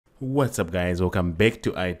What's up guys, welcome back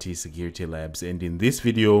to IT Security Labs, and in this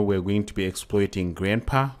video we're going to be exploiting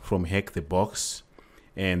Grandpa from HackTheBox.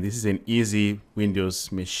 And this is an easy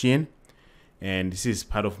Windows machine, and this is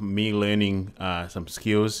part of me learning some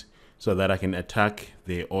skills so that I can attack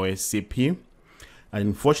the OSCP.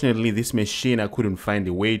 Unfortunately, this machine, I couldn't find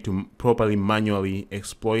a way to properly manually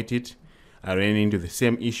exploit it. I ran into the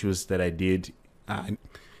same issues that I did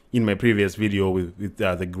in my previous video with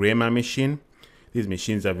the Grammar machine. These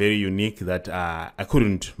machines are very unique that I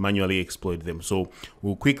couldn't manually exploit them. So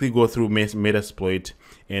we'll quickly go through Metasploit,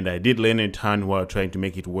 and I did learn a ton while trying to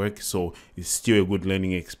make it work, so it's still a good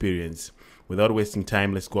learning experience. Without wasting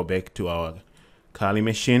time, let's go back to our Kali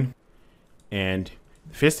machine. And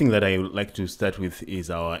the first thing that I would like to start with is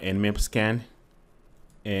our nmap scan.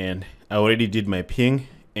 And I already did my ping,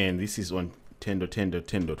 and this is on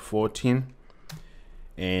 10.10.10.14,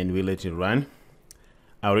 and we let it run.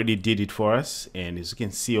 I already did it for us, and as you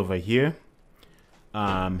can see over here,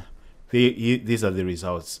 these are the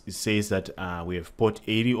results. It says that we have port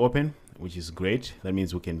 80 open, which is great. That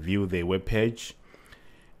means we can view the web page,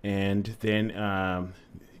 and then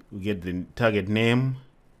we get the target name,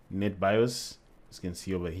 net BIOS, as you can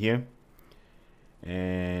see over here,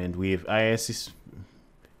 and we have IIS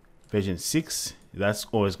version 6. That's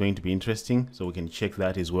always going to be interesting, so we can check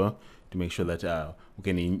that as well to make sure that we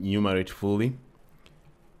can enumerate fully.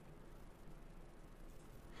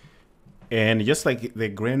 And just like the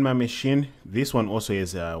Grandma machine, this one also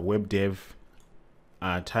has a web dev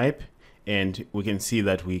type, and we can see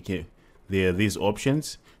that there are these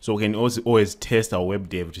options. So we can also always test our web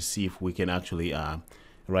dev to see if we can actually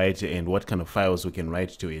write and what kind of files we can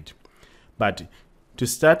write to it. But to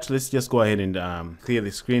start, let's just go ahead and clear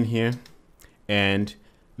the screen here, and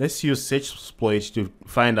let's use Searchsploit to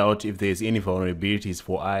find out if there's any vulnerabilities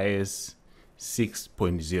for IIS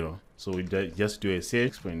 6.0. So we just do a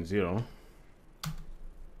 6.0.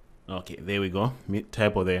 Okay, there we go.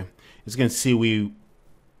 Typo there. As you can see, we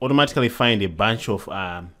automatically find a bunch of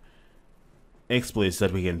exploits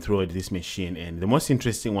that we can throw at this machine, and the most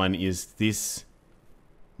interesting one is this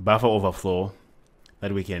buffer overflow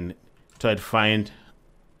that we can try to find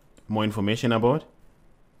more information about.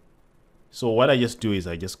 So what I just do is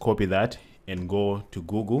I just copy that and go to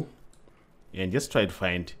Google and just try to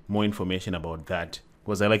find more information about that,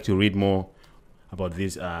 because I like to read more about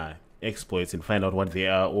these exploits and find out what they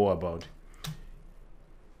are all about.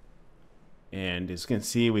 And as you can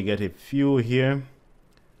see, we get a few here.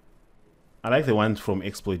 I like the ones from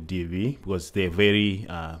Exploit DB because they're very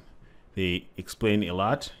they explain a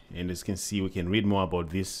lot, and as you can see, we can read more about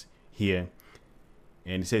this here.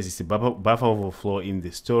 And it says it's a buffer overflow in the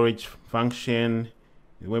storage function,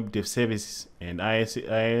 the web dev service, and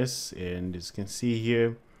IIS. And as you can see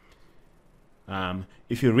here,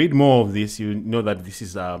 if you read more of this, you know that this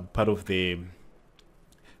is part of the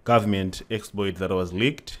government exploit that was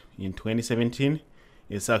leaked in 2017.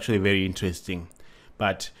 It's actually very interesting.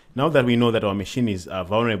 But now that we know that our machine is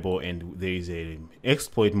vulnerable and there is an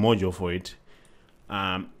exploit module for it,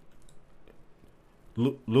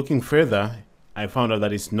 looking further, I found out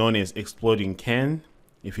that it's known as exploding can,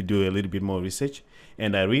 if you do a little bit more research.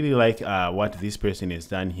 And I really like what this person has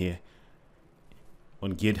done here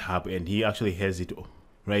on GitHub, and he actually has it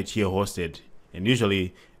right here hosted. And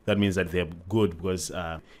usually that means that they're good, because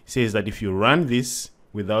it says that if you run this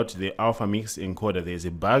without the alpha mix encoder, there's a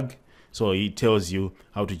bug. So he tells you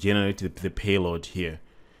how to generate the payload here.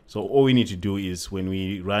 So all we need to do is when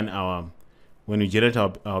we generate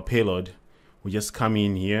our payload, we just come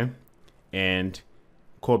in here and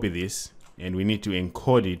copy this, and we need to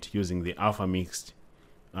encode it using the alpha mixed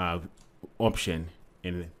option,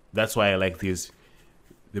 and that's why I like this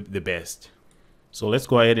the best. So let's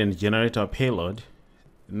go ahead and generate our payload.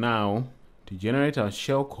 Now, to generate our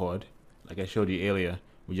shellcode, like I showed you earlier,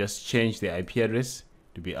 we just change the IP address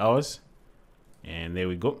to be ours, and there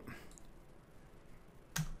we go.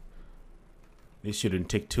 This shouldn't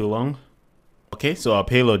take too long. Okay, so our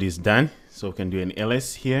payload is done, so we can do an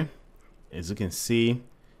ls here. As you can see,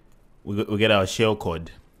 we get our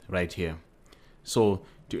shellcode right here. So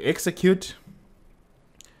to execute,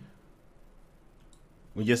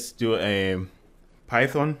 we just do a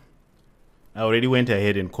Python. I already went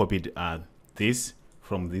ahead and copied this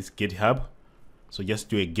from this GitHub. So just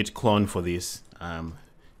do a git clone for this.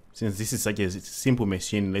 Since this is such a simple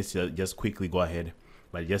machine, let's just quickly go ahead.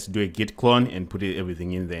 But just do a git clone and put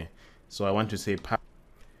everything in there. So I want to say Python,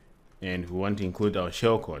 and we want to include our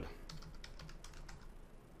shellcode.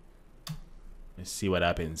 Let's see what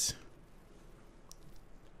happens.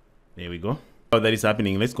 There we go. While that is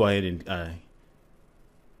happening, let's go ahead and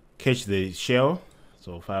catch the shell.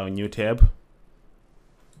 So file, new tab.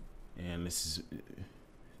 And let's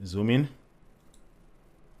zoom in.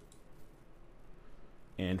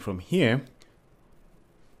 And from here,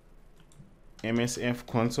 MSF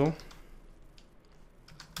console.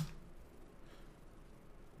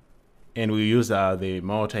 And we use the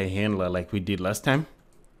multi-handler like we did last time.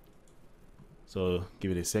 So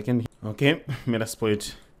give it a second. Okay,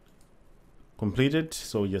 Metasploit completed.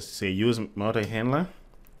 So just say use multi-handler.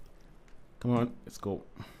 Come on, let's go.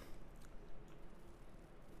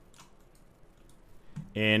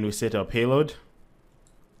 And we set our payload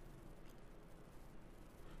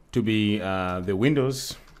to be the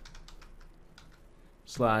Windows /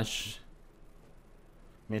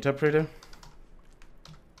 Metapredator.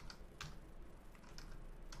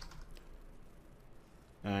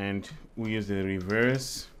 And we use the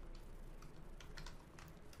reverse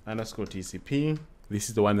 _ TCP. This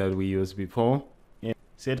is the one that we used before. And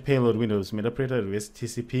set payload Windows Metapredator reverse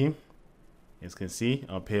TCP. As you can see,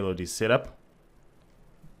 our payload is set up.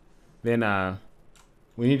 Then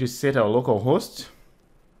we need to set our local host.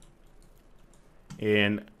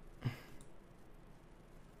 And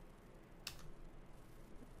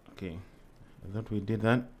okay, I thought we did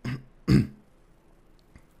that.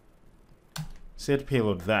 Set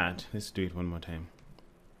payload that. Let's do it one more time.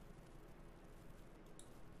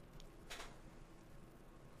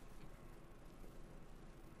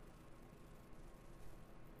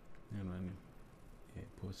 And run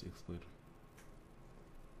post exploit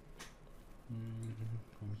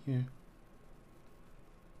from here.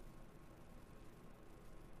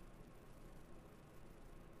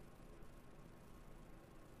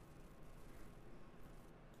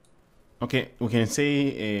 Okay, we can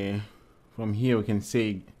say from here we can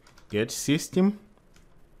say get system,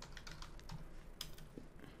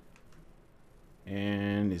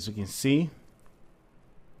 and as you can see,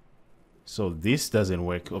 so this doesn't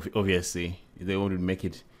work. Obviously they want to make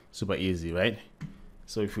it super easy, right?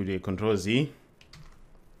 So if we do Control Z,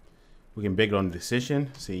 we can background the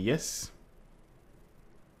session, say yes,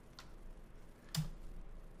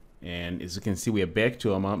 and as you can see, we are back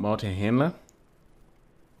to our multi-handler.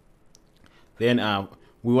 Then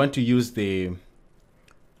we want to use the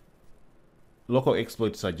local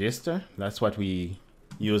exploit suggester. That's what we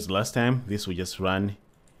used last time. This will just run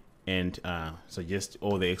and suggest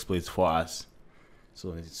all the exploits for us. So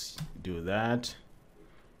let's do that.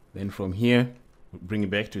 Then from here, bring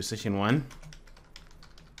it back to session 1.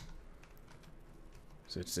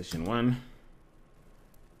 So it's session 1,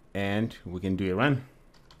 and we can do a run.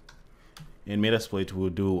 And Metasploit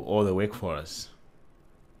will do all the work for us.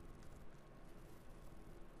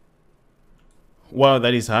 While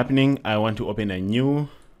that is happening, I want to open a new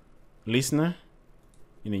listener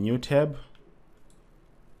in a new tab.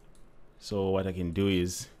 So what I can do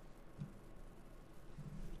is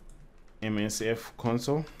MSF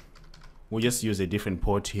console. We'll just use a different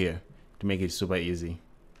port here to make it super easy.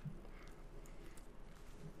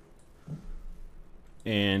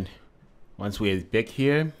 And once we're back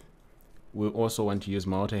here, we also want to use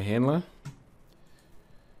multi-handler.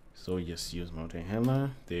 So just use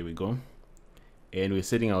multi-handler. There we go. And we're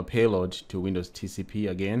setting our payload to Windows TCP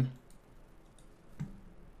again,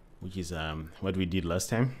 which is what we did last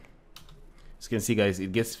time. As you can see, guys,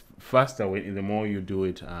 it gets faster the more you do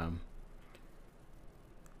it.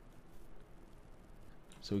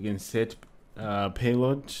 So we can set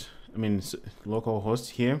payload, local host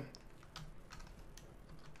here.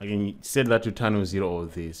 I can set that to tunnel 0 or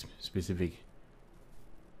this specific.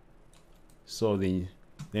 So then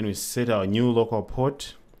we set our new local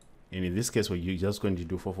port. And in this case, we're just going to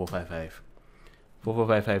do 4455.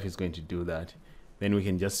 4455 is going to do that. Then we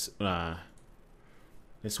can just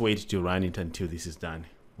let's wait to run it until this is done.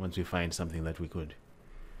 Once we find something that we could.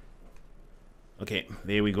 Okay,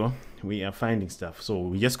 there we go. We are finding stuff. So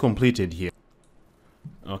we just completed here.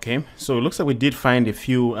 Okay, so it looks like we did find a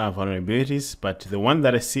few vulnerabilities, but the one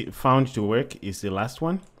that I found to work is the last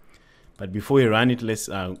one. But before we run it, let's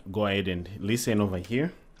go ahead and listen over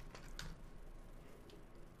here.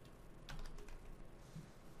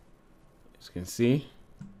 As you can see,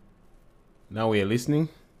 now we are listening.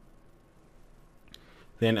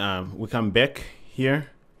 Then we come back here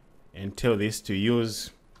and tell this to use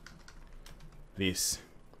this.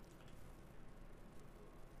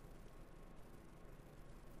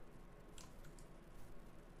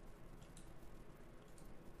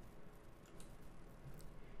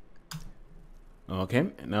 Okay,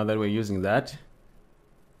 now that we're using that,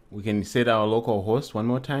 we can set our local host one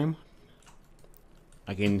more time.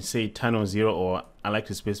 I can say tunnel 0, or I like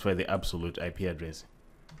to specify the absolute IP address.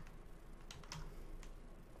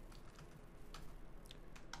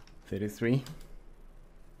 33.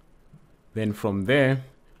 Then from there,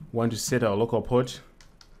 want to set our local port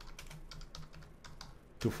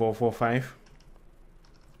to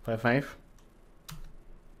 44555,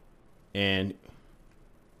 and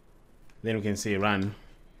then we can say run,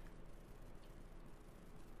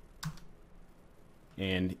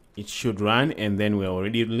 and it should run, and then we're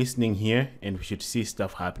already listening here and we should see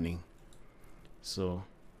stuff happening. So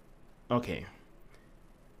okay,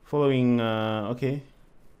 following okay,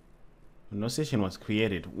 no session was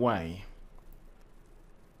created. Why?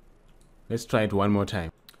 Let's try it one more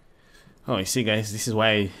time. Oh, you see guys, this is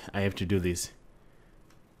why I have to do this.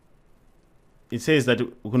 It says that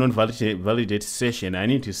we cannot validate session. I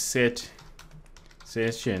need to set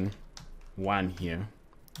session 1 here,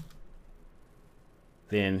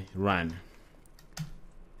 then run.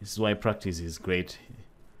 This is why practice is great.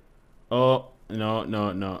 Oh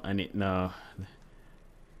no, I need no.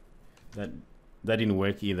 That didn't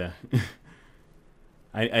work either.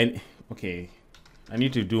 Okay, I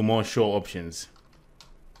need to do more show options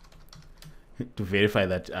to verify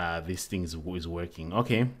that this thing is working.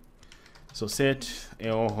 Okay, so set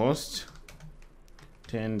AO host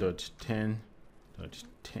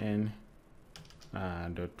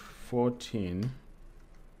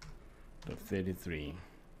 10.10.10.14.33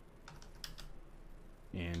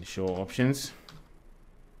 and show options.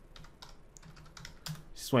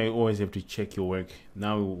 This is why you always have to check your work.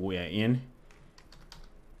 Now we are in.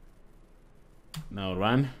 Now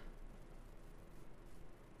run.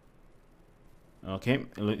 Okay,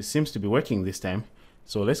 it seems to be working this time.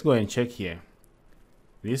 So let's go and check here.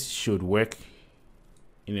 This should work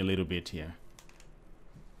in a little bit here.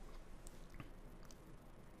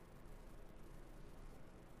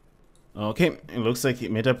 Okay, it looks like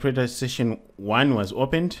Metapreter session 1 was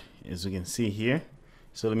opened, as you can see here.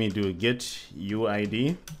 So let me do get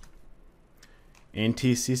UID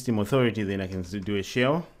NT system authority, then I can do a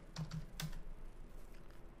shell,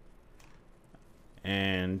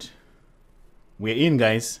 and we're in,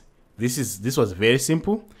 guys. This was very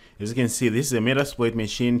simple. As you can see, this is a Metasploit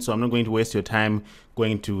machine, so I'm not going to waste your time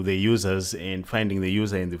going to the users and finding the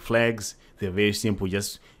user in the flags. They're very simple.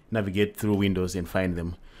 Just navigate through Windows and find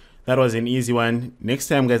them. That was an easy one. Next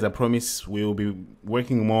time, guys, I promise we will be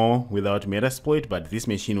working more without Metasploit, but this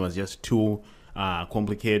machine was just too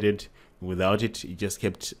complicated. Without it, it just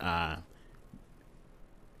kept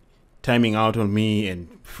timing out on me and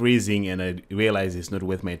freezing, and I realized it's not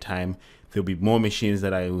worth my time. There'll be more machines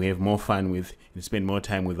that I will have more fun with and spend more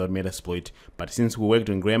time without Metasploit. But since we worked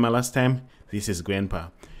on grammar last time, this is Grandpa.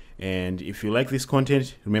 And if you like this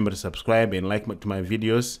content, remember to subscribe and like to my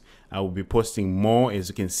videos. I will be posting more. As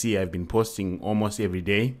you can see, I've been posting almost every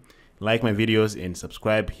day. Like my videos and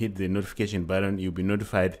subscribe, hit the notification button. You'll be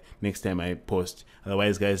notified next time I post.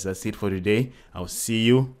 Otherwise, guys, that's it for today. I'll see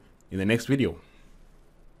you in the next video.